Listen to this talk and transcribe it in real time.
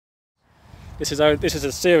This is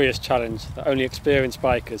a serious challenge that only experienced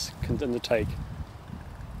bikers can undertake.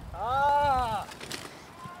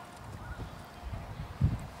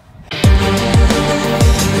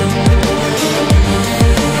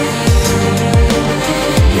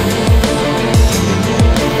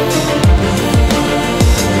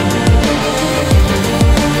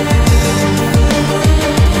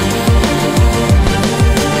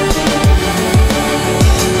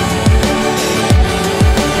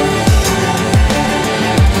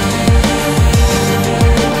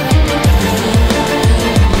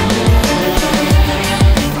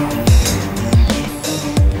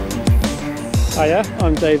 Hiya,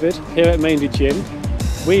 I'm David here at Mainly Gym.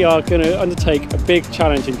 We are going to undertake a big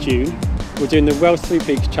challenge in June. We're doing the Welsh Three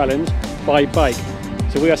Peaks challenge by bike.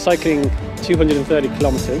 So we are cycling 230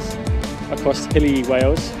 kilometres across hilly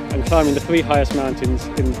Wales and climbing the three highest mountains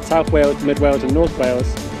in South Wales, Mid Wales and North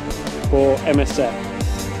Wales for MSF.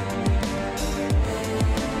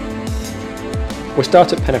 We'll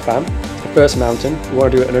start at Penafam, the first mountain. We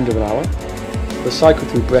want to do it in under an hour. We'll cycle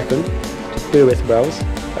through Brecon to Buwith, Wales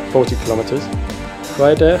at 40 kilometres.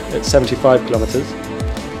 Ryder at 75 kilometres.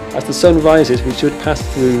 As the sun rises, we should pass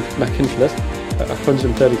through Machynlleth at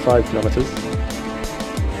 135 kilometres.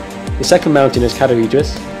 The second mountain is Cadair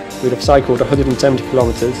Idris. We'd have cycled 170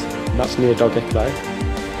 kilometres, and that's near Dolgellau.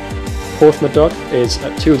 Porthmadog is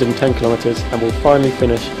at 210 kilometres, and we'll finally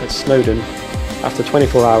finish at Snowdon after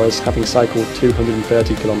 24 hours, having cycled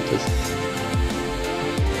 230 kilometres.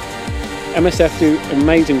 MSF do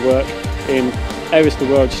amazing work in areas of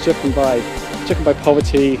the world stricken by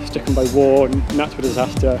poverty, stricken by war, natural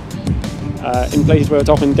disaster, in places where it's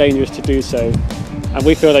often dangerous to do so, and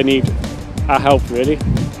we feel they need our help really.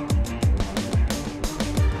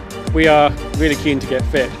 We are really keen to get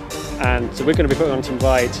fit, and so we're going to be putting on some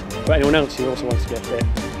rides for anyone else who also wants to get fit.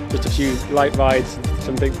 Just a few light rides,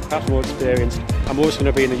 something perhaps more experienced, and we're also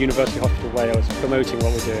going to be in the University Hospital Wales promoting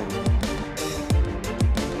what we're doing.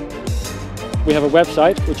 We have a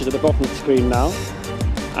website which is at the bottom of the screen now,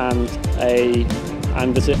 and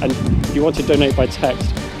if you want to donate by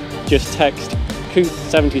text, just text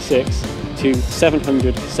COOP76 to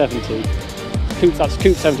 770. That's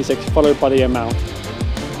COOP76 followed by the amount.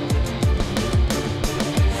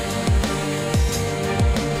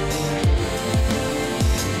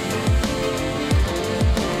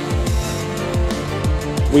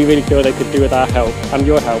 We really feel they could do with our help and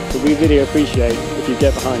your help, so we really appreciate if you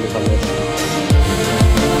get behind us on this.